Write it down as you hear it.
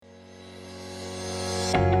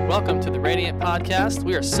welcome to the Radiant Podcast.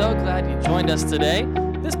 We are so glad you joined us today.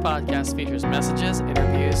 This podcast features messages,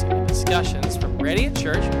 interviews, and discussions from Radiant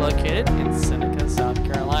Church located in Seneca, South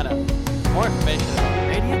Carolina. For more information about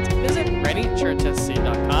Radiant, visit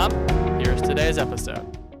radiantchurchsc.com. Here's today's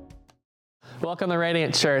episode. Welcome to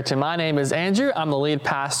Radiant Church, and my name is Andrew. I'm the lead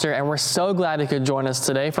pastor, and we're so glad you could join us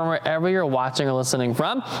today from wherever you're watching or listening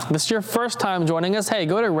from. If this is your first time joining us, hey,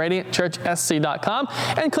 go to radiantchurchsc.com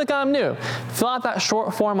and click on New. Fill out that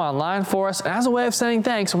short form online for us, and as a way of saying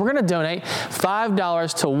thanks, we're going to donate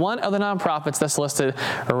 $5 to one of the nonprofits that's listed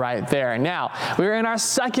right there. Now, we're in our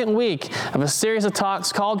second week of a series of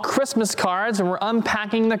talks called Christmas Cards, and we're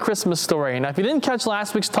unpacking the Christmas story. Now, if you didn't catch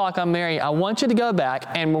last week's talk on Mary, I want you to go back,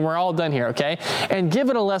 and when we're all done here, okay? And give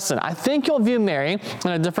it a listen. I think you'll view Mary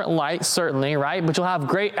in a different light, certainly, right? But you'll have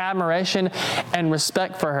great admiration and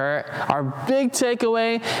respect for her. Our big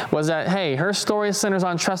takeaway was that, hey, her story centers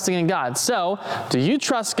on trusting in God. So, do you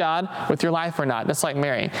trust God with your life or not? Just like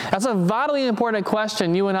Mary. That's a vitally important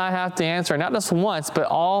question you and I have to answer, not just once, but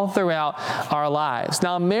all throughout our lives.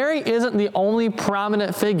 Now, Mary isn't the only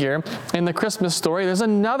prominent figure in the Christmas story. There's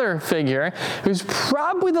another figure who's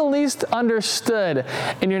probably the least understood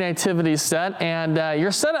in your nativity set. And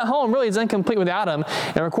your set at home really is incomplete without him.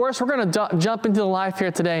 And of course, we're going to jump into the life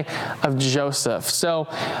here today of Joseph. So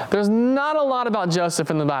there's not a lot about Joseph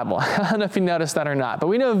in the Bible. I don't know if you noticed that or not, but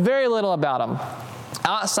we know very little about him.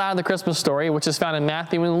 Outside of the Christmas story, which is found in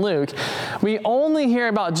Matthew and Luke, we only hear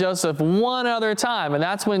about Joseph one other time, and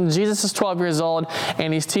that's when Jesus is 12 years old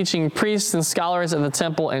and he's teaching priests and scholars in the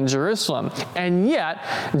temple in Jerusalem. And yet,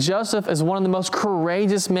 Joseph is one of the most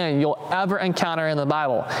courageous men you'll ever encounter in the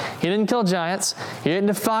Bible. He didn't kill giants. He didn't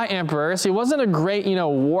defy emperors. He wasn't a great,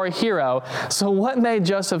 war hero. So what made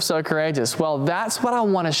Joseph so courageous? Well, that's what I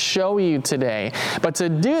want to show you today. But to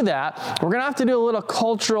do that, we're going to have to do a little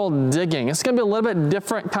cultural digging. It's going to be a little bit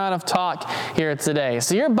different kind of talk here today.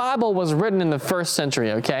 So your Bible was written in the first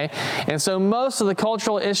century, okay? And so most of the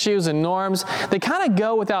cultural issues and norms, they kind of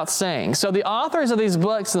go without saying. So the authors of these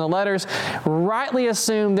books and the letters rightly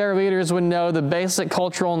assumed their readers would know the basic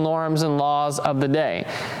cultural norms and laws of the day.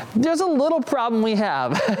 There's a little problem we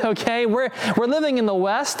have, okay? We're living in the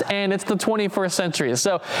West, and it's the 21st century.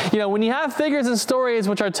 So, when you have figures and stories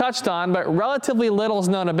which are touched on, but relatively little is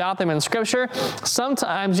known about them in Scripture,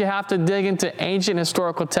 sometimes you have to dig into ancient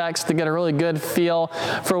historical texts to get a really good feel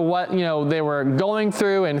for what, they were going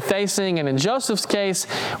through and facing. And in Joseph's case,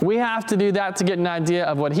 we have to do that to get an idea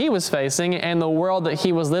of what he was facing and the world that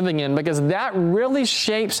he was living in, because that really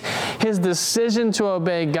shapes his decision to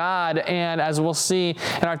obey God. And as we'll see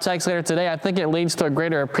in our text later today, I think it leads to a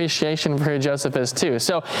greater appreciation for who Joseph is too.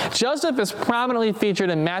 So Joseph is prominently featured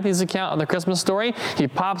in Matthew's account of the Christmas story. He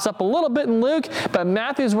pops up a little bit in Luke, but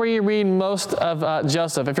Matthew's where you read most of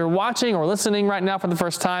Joseph. If you're watching or listening right now for the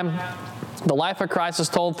first time, the life of Christ is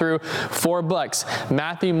told through 4 books: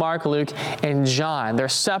 Matthew, Mark, Luke, and John. They're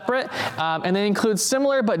separate, and they include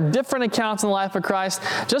similar but different accounts in the life of Christ.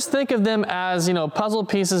 Just think of them as, puzzle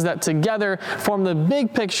pieces that together form the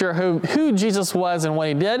big picture of who Jesus was and what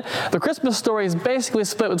he did. The Christmas story is basically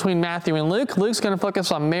split between Matthew and Luke. Luke's going to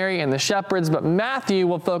focus on Mary and the shepherds, but Matthew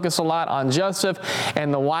will focus a lot on Joseph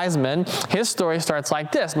and the wise men. His story starts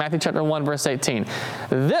like this: Matthew chapter 1, verse 18.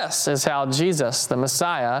 This is how Jesus, the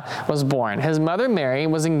Messiah, was born. His mother Mary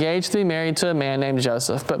was engaged to be married to a man named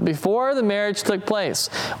Joseph. But before the marriage took place,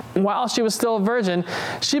 while she was still a virgin,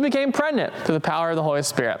 she became pregnant through the power of the Holy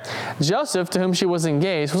Spirit. Joseph, to whom she was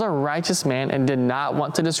engaged, was a righteous man and did not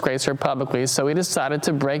want to disgrace her publicly, so he decided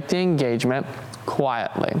to break the engagement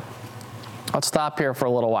quietly. Let's stop here for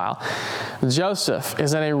a little while. Joseph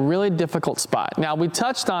is in a really difficult spot. Now, we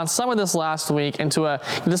touched on some of this last week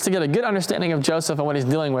just to get a good understanding of Joseph and what he's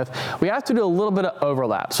dealing with. We have to do a little bit of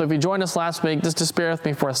overlap. So if you joined us last week, just bear with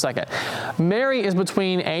me for a second. Mary is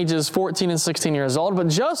between ages 14 and 16 years old, but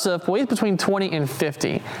Joseph, he's between 20 and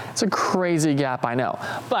 50. It's a crazy gap, I know.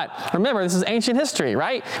 But remember, this is ancient history,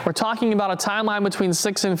 right? We're talking about a timeline between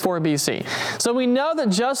 6 and 4 BC. So we know that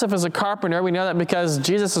Joseph is a carpenter. We know that because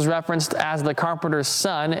Jesus is referenced as the carpenter's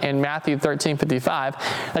son in Matthew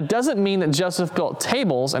 13:55. That doesn't mean that Joseph built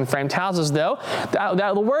tables and framed houses, though.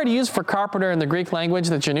 The word used for carpenter in the Greek language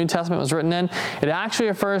that your New Testament was written in, it actually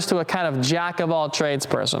refers to a kind of jack of all trades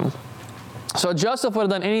person. So Joseph would have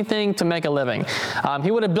done anything to make a living.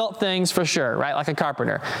 He would have built things for sure, right, like a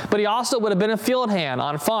carpenter. But he also would have been a field hand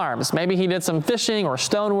on farms. Maybe he did some fishing or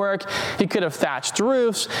stonework. He could have thatched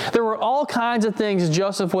roofs. There were all kinds of things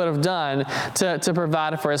Joseph would have done to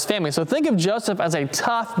provide for his family. So think of Joseph as a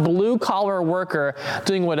tough, blue-collar worker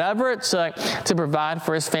doing whatever it took to provide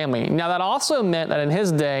for his family. Now, that also meant that in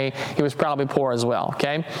his day, he was probably poor as well,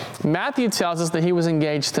 okay? Matthew tells us that he was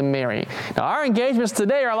engaged to Mary. Now, our engagements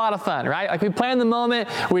today are a lot of fun, right? Like we plan the moment,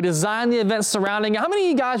 we design the events surrounding it. How many of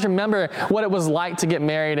you guys remember what it was like to get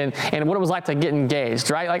married and what it was like to get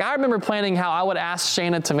engaged, right? Like I remember planning how I would ask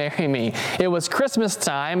Shayna to marry me. It was Christmas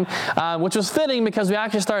time, which was fitting because we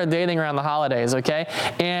actually started dating around the holidays, okay?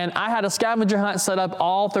 And I had a scavenger hunt set up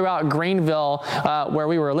all throughout Greenville where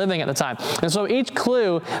we were living at the time. And so each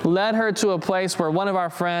clue led her to a place where one of our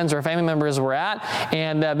friends or family members were at,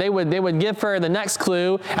 and they would give her the next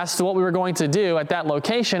clue as to what we were going to do at that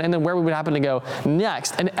location and then where we would happen to go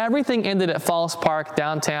next. And everything ended at Falls Park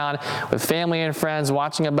downtown with family and friends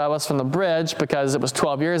watching above us from the bridge because it was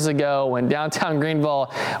 12 years ago when downtown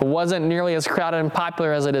Greenville wasn't nearly as crowded and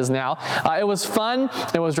popular as it is now. It was fun,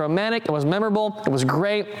 it was romantic, it was memorable, it was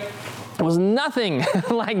great. It was nothing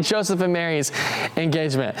like Joseph and Mary's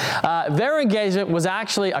engagement. Their engagement was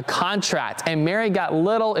actually a contract, and Mary got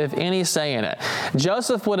little, if any, say in it.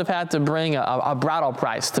 Joseph would have had to bring a bridal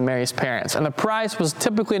price to Mary's parents, and the price was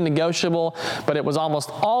typically negotiable, but it was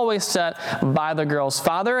almost always set by the girl's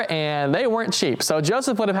father, and they weren't cheap. So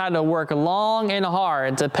Joseph would have had to work long and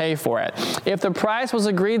hard to pay for it. If the price was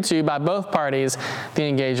agreed to by both parties, the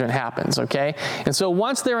engagement happens, okay? And so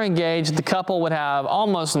once they're engaged, the couple would have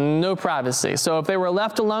almost no privacy. So if they were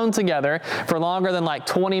left alone together for longer than like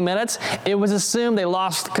 20 minutes, it was assumed they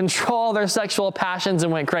lost control of their sexual passions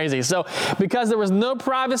and went crazy. So because there was no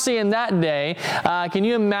privacy in that day, can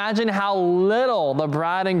you imagine how little the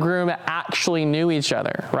bride and groom actually knew each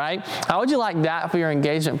other, right? How would you like that for your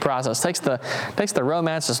engagement process? Takes the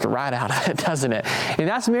romance just right out of it, doesn't it? And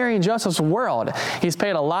that's Mary and Joseph's world. He's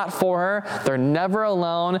paid a lot for her. They're never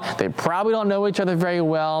alone. They probably don't know each other very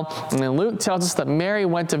well. And then Luke tells us that Mary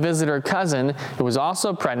went to visit her cousin, who was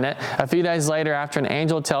also pregnant, a few days later after an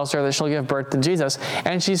angel tells her that she'll give birth to Jesus.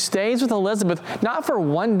 And she stays with Elizabeth not for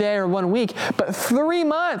 1 day or 1 week, but 3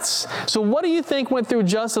 months. So what do you think went through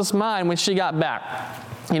Joseph's mind when she got back?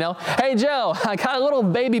 You know, hey, Joe, I got a little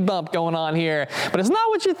baby bump going on here, but it's not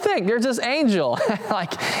what you think. There's this angel.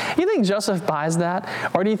 Like, you think Joseph buys that?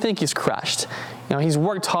 Or do you think he's crushed? You know, he's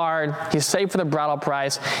worked hard. He's saved for the bridal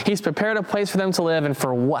price. He's prepared a place for them to live, and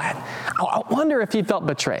for what? I wonder if he felt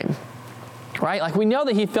betrayed. Right? Like we know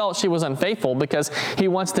that he felt she was unfaithful because he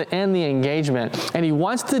wants to end the engagement and he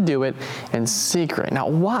wants to do it in secret. Now,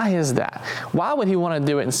 why is that? Why would he want to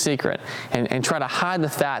do it in secret and try to hide the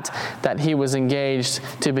fact that he was engaged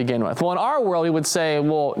to begin with? Well, in our world, we would say,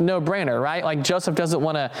 well, no brainer, right? Like Joseph doesn't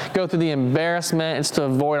want to go through the embarrassment. It's to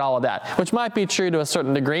avoid all of that, which might be true to a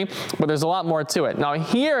certain degree, but there's a lot more to it. Now,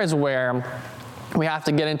 here is where we have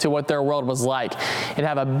to get into what their world was like and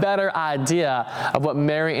have a better idea of what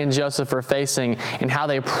Mary and Joseph were facing and how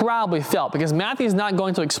they probably felt. Because Matthew's not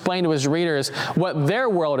going to explain to his readers what their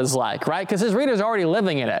world is like, right? Because his readers are already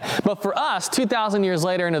living in it. But for us, 2,000 years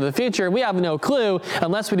later into the future, we have no clue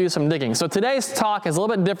unless we do some digging. So today's talk is a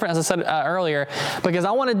little bit different, as I said earlier, because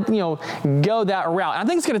I want to, go that route. And I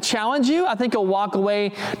think it's going to challenge you. I think you'll walk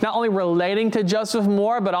away not only relating to Joseph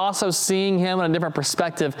more, but also seeing him in a different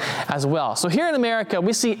perspective as well. So here in America,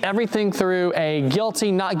 we see everything through a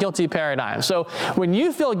guilty, not guilty paradigm. So when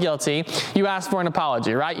you feel guilty, you ask for an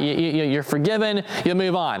apology, right? You're forgiven, you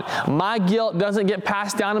move on. My guilt doesn't get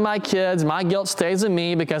passed down to my kids. My guilt stays with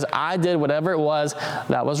me because I did whatever it was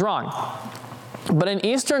that was wrong. But in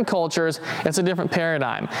Eastern cultures, it's a different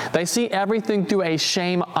paradigm. They see everything through a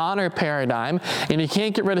shame-honor paradigm, and you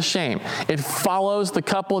can't get rid of shame. It follows the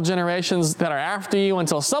couple generations that are after you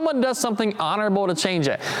until someone does something honorable to change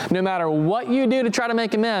it. No matter what you do to try to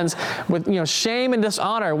make amends, with shame and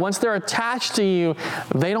dishonor, once they're attached to you,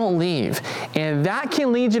 they don't leave. And that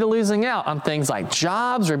can lead you to losing out on things like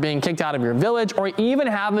jobs or being kicked out of your village or even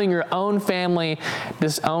having your own family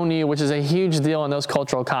disown you, which is a huge deal in those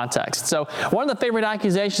cultural contexts. So one of the favorite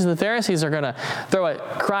accusations the Pharisees are going to throw at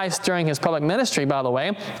Christ during his public ministry, by the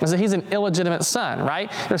way, is that he's an illegitimate son,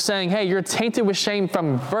 right? They're saying, hey, you're tainted with shame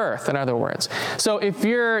from birth, in other words. So if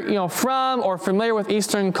you're, from or familiar with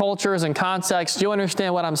Eastern cultures and contexts, you'll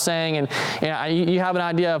understand what I'm saying, and you have an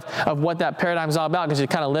idea of what that paradigm is all about because you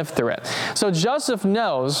kind of lived through it. So Joseph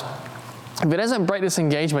knows If he doesn't break this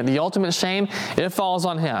engagement, the ultimate shame, it falls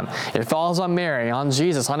on him. It falls on Mary, on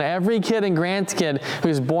Jesus, on every kid and grandkid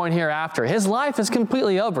who's born hereafter. His life is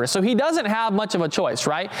completely over. So he doesn't have much of a choice,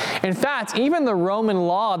 right? In fact, even the Roman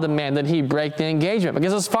law demanded he break the engagement,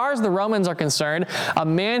 because as far as the Romans are concerned, a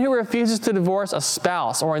man who refuses to divorce a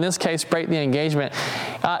spouse, or in this case, break the engagement,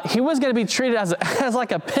 he was going to be treated as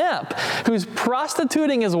like a pimp who's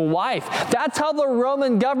prostituting his wife. That's how the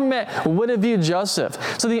Roman government would have viewed Joseph.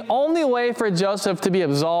 So the only way for Joseph to be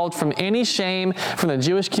absolved from any shame from the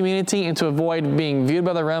Jewish community and to avoid being viewed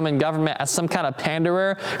by the Roman government as some kind of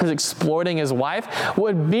panderer who's exploiting his wife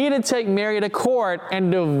would be to take Mary to court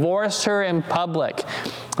and divorce her in public.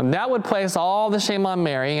 And that would place all the shame on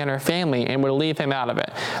Mary and her family and would leave him out of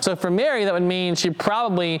it. So for Mary, that would mean she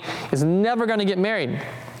probably is never going to get married.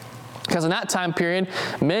 Because in that time period,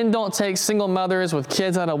 men don't take single mothers with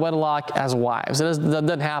kids out of wedlock as wives. That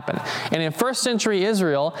doesn't happen. And in first century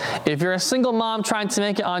Israel, if you're a single mom trying to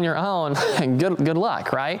make it on your own, good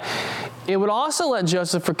luck, right? It would also let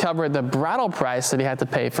Joseph recover the bridal price that he had to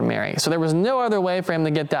pay for Mary. So there was no other way for him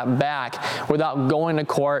to get that back without going to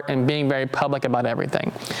court and being very public about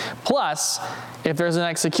everything. Plus, if there's an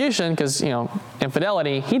execution, because,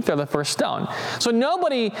 infidelity, he'd throw the first stone. So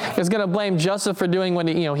nobody is going to blame Joseph for doing what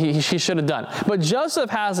he should have done. But Joseph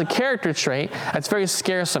has a character trait that's very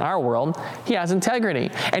scarce in our world. He has integrity.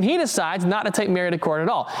 And he decides not to take Mary to court at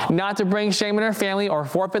all, not to bring shame in her family or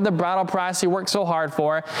forfeit the bridal price he worked so hard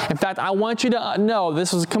for. In fact, I want you to know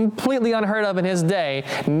this was completely unheard of in his day.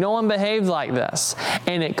 No one behaved like this.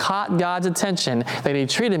 And it caught God's attention that he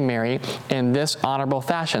treated Mary in this honorable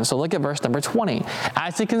fashion. So look at verse number 20.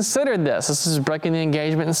 As he considered this is breaking the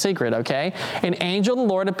engagement in secret, okay? An angel of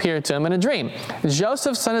the Lord appeared to him in a dream.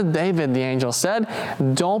 Joseph, son of David, the angel said,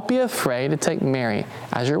 don't be afraid to take Mary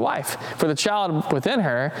as your wife, for the child within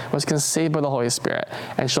her was conceived by the Holy Spirit,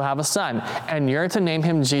 and she'll have a son, and you're to name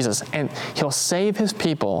him Jesus, and he'll save his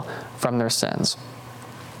people from their sins.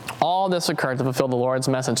 All this occurred to fulfill the Lord's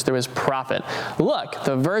message through his prophet. Look,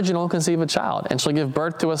 the virgin will conceive a child, and she'll give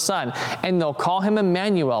birth to a son, and they'll call him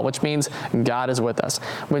Emmanuel, which means God is with us.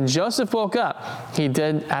 When Joseph woke up, he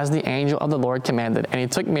did as the angel of the Lord commanded, and he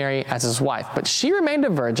took Mary as his wife. But she remained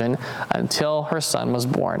a virgin until her son was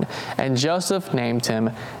born, and Joseph named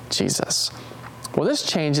him Jesus. Well, this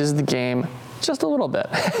changes the game just a little bit,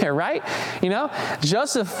 right?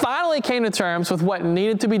 Joseph finally came to terms with what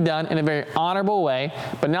needed to be done in a very honorable way,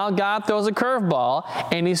 but now God throws a curveball,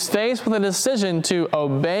 and he's faced with a decision to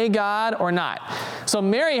obey God or not. So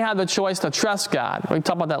Mary had the choice to trust God. We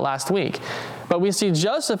talked about that last week. But we see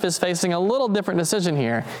Joseph is facing a little different decision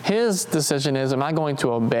here. His decision is, am I going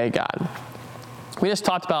to obey God? We just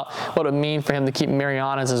talked about what it would mean for him to keep Mary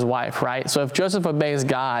on as his wife, right? So if Joseph obeys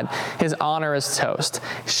God, his honor is toast.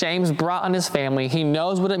 Shame's brought on his family. He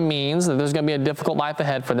knows what it means, that there's going to be a difficult life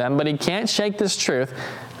ahead for them, but he can't shake this truth.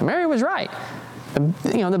 Mary was right.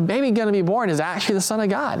 The baby going to be born is actually the Son of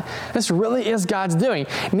God. This really is God's doing.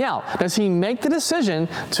 Now, does he make the decision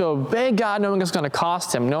to obey God knowing it's going to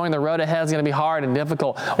cost him, knowing the road ahead is going to be hard and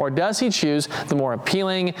difficult, or does he choose the more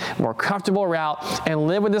appealing, more comfortable route and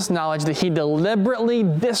live with this knowledge that he deliberately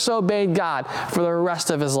disobeyed God for the rest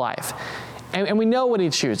of his life? And we know what he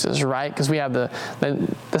chooses, right? Because we have the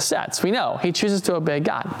sets. We know he chooses to obey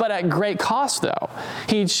God. But at great cost, though.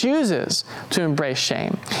 He chooses to embrace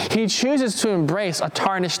shame. He chooses to embrace a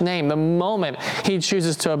tarnished name the moment he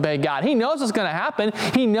chooses to obey God. He knows what's going to happen.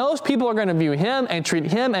 He knows people are going to view him and treat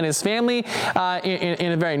him and his family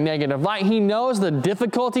in a very negative light. He knows the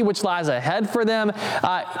difficulty which lies ahead for them.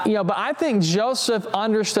 But I think Joseph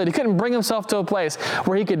understood. He couldn't bring himself to a place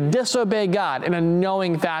where he could disobey God in a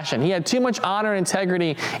knowing fashion. He had too much honor,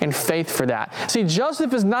 integrity, and faith for that. See,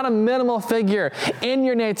 Joseph is not a minimal figure in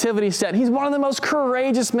your nativity set. He's one of the most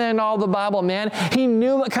courageous men in all the Bible, man. He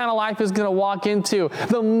knew what kind of life he was going to walk into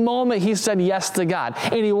the moment he said yes to God.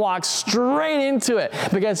 And he walked straight into it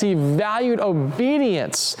because he valued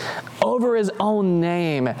obedience over his own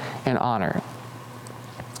name and honor.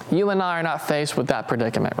 You and I are not faced with that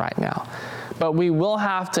predicament right now. But we will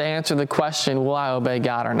have to answer the question, will I obey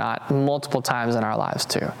God or not, multiple times in our lives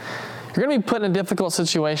too. You're going to be put in a difficult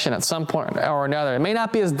situation at some point or another. It may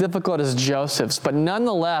not be as difficult as Joseph's, but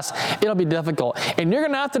nonetheless, it'll be difficult. And you're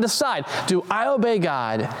going to have to decide, do I obey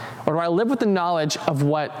God or do I live with the knowledge of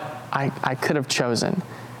what I could have chosen?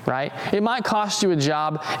 right? It might cost you a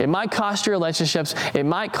job. It might cost you relationships. It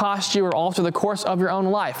might cost you or alter the course of your own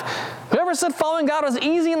life. Whoever said following God was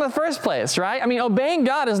easy in the first place, right? I mean, obeying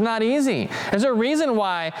God is not easy. There's a reason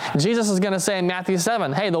why Jesus is going to say in Matthew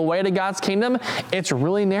 7, hey, the way to God's kingdom, it's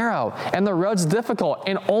really narrow and the road's difficult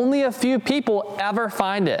and only a few people ever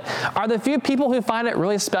find it. Are the few people who find it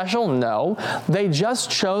really special? No. They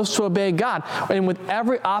just chose to obey God. And with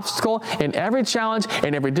every obstacle and every challenge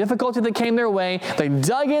and every difficulty that came their way, they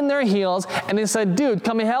dug in their heels and they said, dude,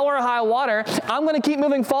 come hell or high water, I'm going to keep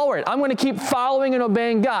moving forward. I'm going to keep following and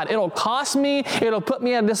obeying God. It'll cost me. It'll put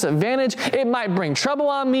me at a disadvantage. It might bring trouble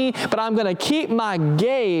on me, but I'm going to keep my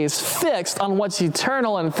gaze fixed on what's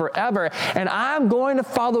eternal and forever, and I'm going to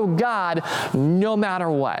follow God no matter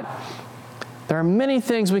what. There are many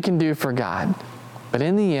things we can do for God, but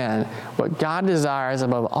in the end, what God desires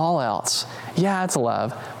above all else, yeah, it's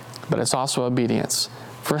love, but it's also obedience.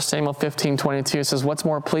 1 Samuel 15:22 says, what's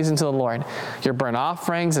more pleasing to the Lord, your burnt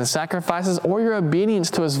offerings and sacrifices, or your obedience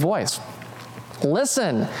to his voice?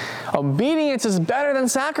 Listen, obedience is better than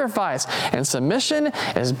sacrifice, and submission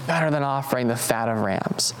is better than offering the fat of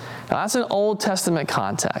rams. Now, that's an Old Testament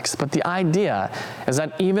context, but the idea is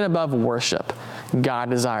that even above worship, God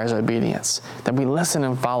desires obedience, that we listen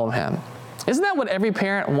and follow him. Isn't that what every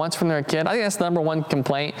parent wants from their kid? I think that's the number one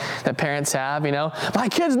complaint that parents have, My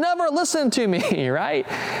kids never listen to me, right?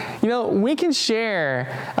 We can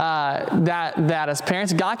share that as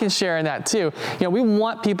parents. God can share in that too. We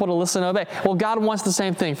want people to listen and obey. Well, God wants the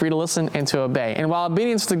same thing, for you to listen and to obey. And while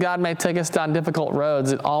obedience to God may take us down difficult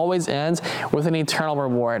roads, it always ends with an eternal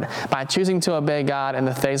reward. By choosing to obey God in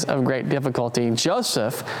the face of great difficulty,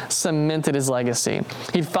 Joseph cemented his legacy.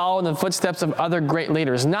 He followed in the footsteps of other great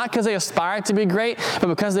leaders, not because they aspired to be great, but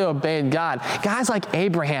because they obeyed God. Guys like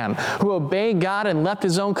Abraham, who obeyed God and left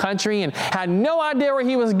his own country and had no idea where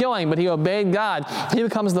he was going, but he obeyed God. He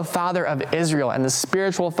becomes the father of Israel and the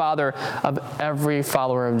spiritual father of every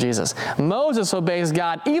follower of Jesus. Moses obeys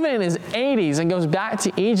God even in his 80s and goes back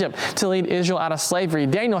to Egypt to lead Israel out of slavery.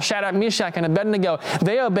 Daniel, Shadrach, Meshach, and Abednego,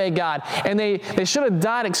 they obey God, and they should have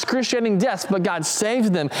died excruciating deaths, but God saves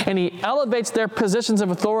them, and he elevates their positions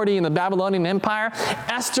of authority in the Babylonian Empire.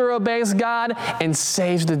 Esther obeys God and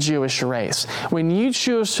saves the Jewish race. When you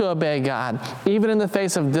choose to obey God, even in the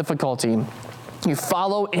face of difficulty, you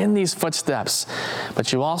follow in these footsteps,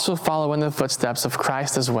 but you also follow in the footsteps of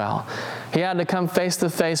Christ as well. He had to come face to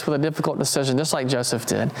face with a difficult decision, just like Joseph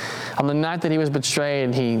did. On the night that he was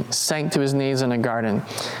betrayed, he sank to his knees in a garden.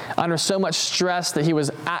 Under so much stress that he was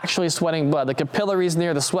actually sweating blood. The capillaries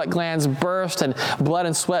near the sweat glands burst and blood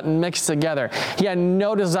and sweat mixed together. He had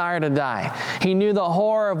no desire to die. He knew the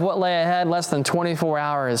horror of what lay ahead less than 24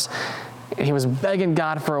 hours. He was begging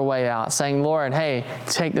God for a way out, saying, Lord, hey,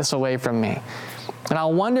 take this away from me. And I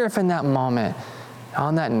wonder if in that moment,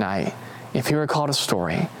 on that night, if he recalled a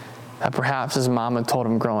story that perhaps his mom had told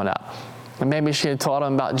him growing up. And maybe she had told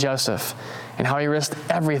him about Joseph and how he risked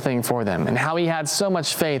everything for them and how he had so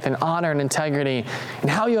much faith and honor and integrity and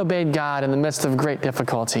how he obeyed God in the midst of great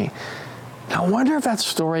difficulty. And I wonder if that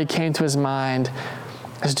story came to his mind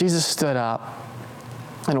as Jesus stood up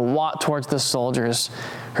and walked towards the soldiers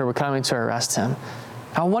who were coming to arrest him.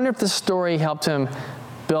 I wonder if this story helped him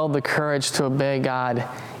build the courage to obey God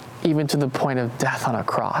even to the point of death on a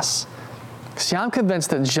cross. See, I'm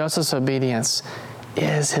convinced that Joseph's obedience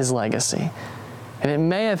is his legacy. And it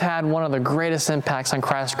may have had one of the greatest impacts on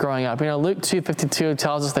Christ growing up. Luke 2:52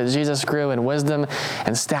 tells us that Jesus grew in wisdom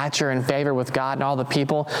and stature and favor with God and all the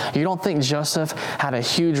people. You don't think Joseph had a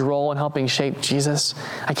huge role in helping shape Jesus?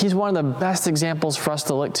 He's one of the best examples for us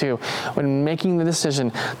to look to when making the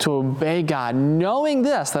decision to obey God, knowing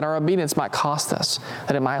this, that our obedience might cost us,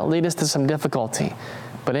 that it might lead us to some difficulty.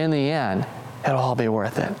 But in the end, it'll all be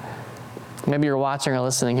worth it. Maybe you're watching or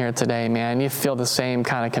listening here today, man, and you feel the same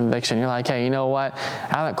kind of conviction. You're like, hey, you know what?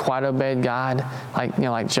 I haven't quite obeyed God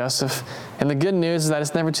like Joseph. And the good news is that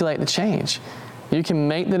it's never too late to change. You can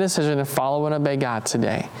make the decision to follow and obey God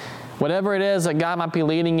today. Whatever it is that God might be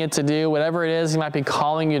leading you to do, whatever it is He might be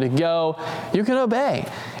calling you to go, you can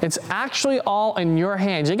obey. It's actually all in your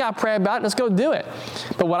hands. You got to pray about it. Let's go do it.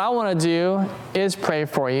 But what I want to do is pray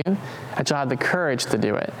for you that you'll have the courage to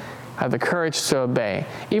do it. Have the courage to obey,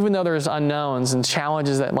 even though there's unknowns and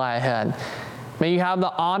challenges that lie ahead. May you have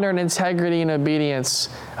the honor and integrity and obedience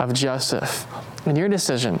of Joseph in your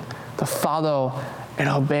decision to follow and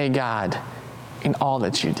obey God in all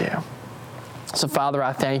that you do. So, Father,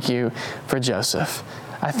 I thank you for Joseph.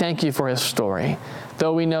 I thank you for his story.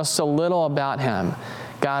 Though we know so little about him,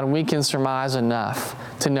 God, we can surmise enough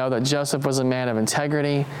to know that Joseph was a man of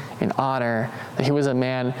integrity and honor, that he was a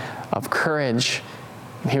man of courage,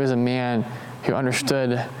 he was a man who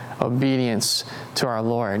understood obedience to our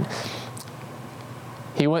Lord.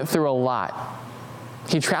 He went through a lot.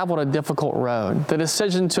 He traveled a difficult road. The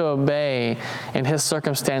decision to obey in his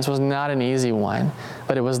circumstance was not an easy one,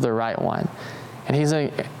 but it was the right one. And he's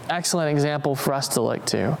an excellent example for us to look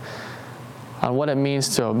to on what it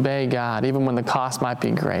means to obey God, even when the cost might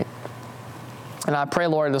be great. And I pray,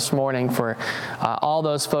 Lord, this morning for all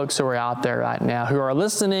those folks who are out there right now, who are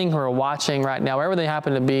listening, who are watching right now, wherever they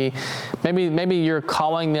happen to be. Maybe you're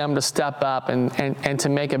calling them to step up and to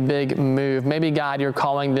make a big move. Maybe, God, you're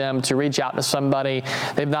calling them to reach out to somebody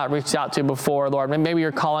they've not reached out to before, Lord. Maybe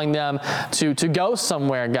you're calling them to go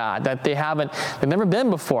somewhere, God, that they've never been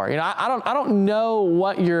before. You know, I don't know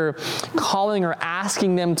what you're calling or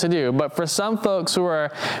asking them to do, but for some folks who are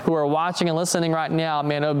watching and listening right now,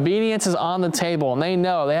 man, obedience is on the table. And they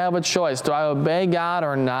know they have a choice. Do I obey God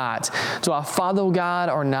or not? Do I follow God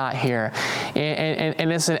or not here? And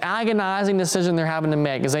it's an agonizing decision they're having to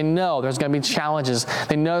make because they know there's going to be challenges.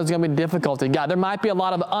 They know there's going to be difficulty. God, there might be a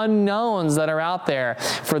lot of unknowns that are out there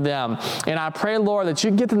for them. And I pray, Lord, that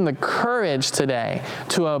you give them the courage today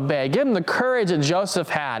to obey. Give them the courage that Joseph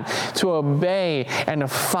had to obey and to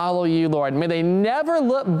follow you, Lord. May they never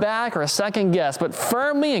look back or second guess, but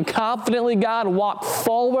firmly and confidently, God, walk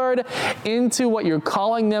forward into what you're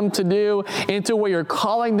calling them to do, into where you're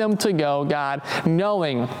calling them to go, God,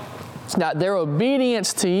 knowing that their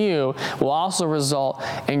obedience to you will also result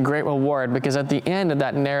in great reward, because at the end of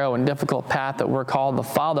that narrow and difficult path that we're called to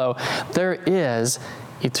follow, there is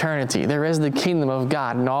eternity. There is the kingdom of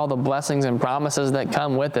God and all the blessings and promises that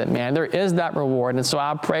come with it, man. There is that reward. And so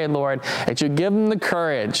I pray, Lord, that you give them the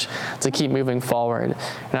courage to keep moving forward.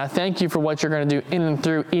 And I thank you for what you're going to do in and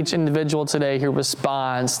through each individual today who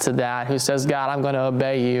responds to that, who says, God, I'm going to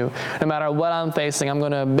obey you. No matter what I'm facing, I'm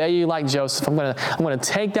going to obey you like Joseph. I'm going to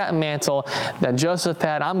take that mantle that Joseph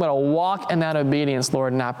had. I'm going to walk in that obedience,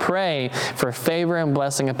 Lord. And I pray for favor and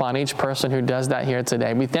blessing upon each person who does that here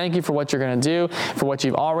today. We thank you for what you're going to do, for what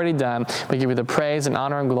you've already done. We give you the praise and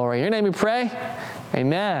honor and glory. In your name we pray.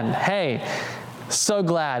 Amen. Hey, so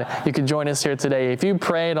glad you could join us here today. If you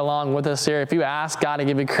prayed along with us here, if you asked God to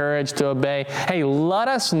give you courage to obey, hey, let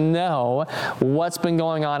us know what's been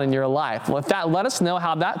going on in your life. With that, let us know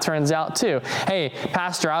how that turns out too. Hey,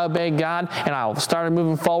 Pastor, I obeyed God and I started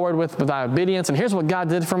moving forward with my obedience, and here's what God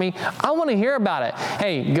did for me. I want to hear about it.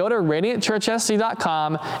 Hey, go to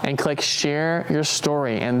radiantchurchsc.com and click share your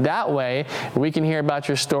story. And that way we can hear about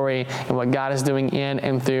your story and what God is doing in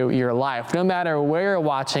and through your life, no matter where you're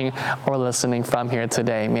watching or listening from here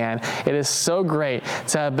today, man. It is so great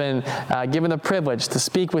to have been given the privilege to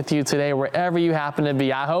speak with you today wherever you happen to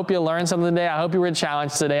be. I hope you learned something today. I hope you were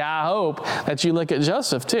challenged today. I hope that you look at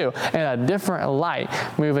Joseph too in a different light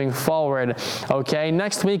moving forward. Okay,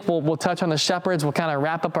 next week we'll touch on the shepherds. We'll kind of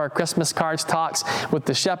wrap up our Christmas cards talks with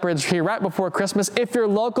the shepherds here right before Christmas. If you're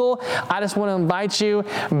local, I just want to invite you,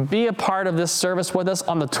 be a part of this service with us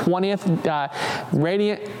on the 20th,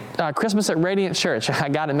 Christmas at Radiant Church. I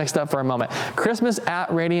got it mixed up for a moment. Christmas at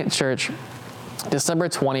Radiant Church, December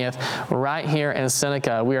 20th, right here in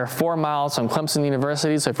Seneca. We are 4 miles from Clemson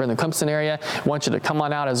University, so if you're in the Clemson area, I want you to come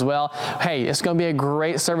on out as well. Hey, it's going to be a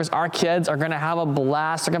great service. Our kids are going to have a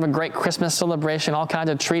blast. They're going to have a great Christmas celebration, all kinds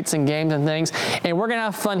of treats and games and things, and we're going to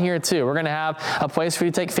have fun here too. We're going to have a place for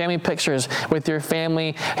you to take family pictures with your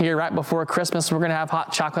family here right before Christmas. We're going to have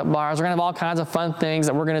hot chocolate bars. We're going to have all kinds of fun things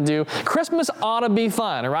that we're going to do. Christmas ought to be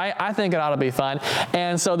fun, right? I think it ought to be fun.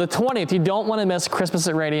 And so the 20th, you don't want to miss Christmas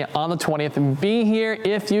at Radiant on the 20th. Be here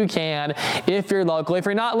if you can, if you're local. If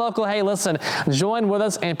you're not local, hey, listen, join with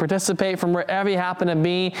us and participate from wherever you happen to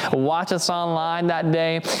be. Watch us online that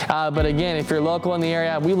day. But again, if you're local in the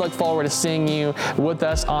area, we look forward to seeing you with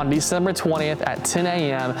us on December 20th at 10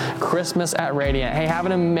 a.m., Christmas at Radiant. Hey, have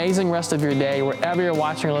an amazing rest of your day wherever you're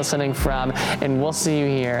watching or listening from, and we'll see you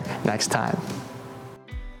here next time.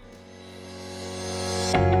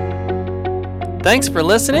 Thanks for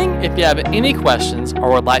listening. If you have any questions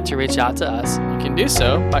or would like to reach out to us, you can do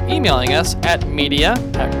so by emailing us at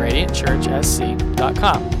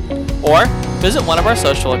media@radiantchurchsc.com or visit one of our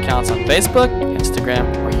social accounts on Facebook,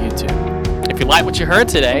 Instagram, or YouTube. If you like what you heard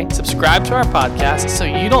today, subscribe to our podcast so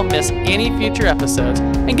you don't miss any future episodes,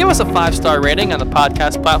 and give us a 5-star rating on the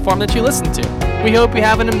podcast platform that you listen to. We hope you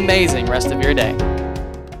have an amazing rest of your day.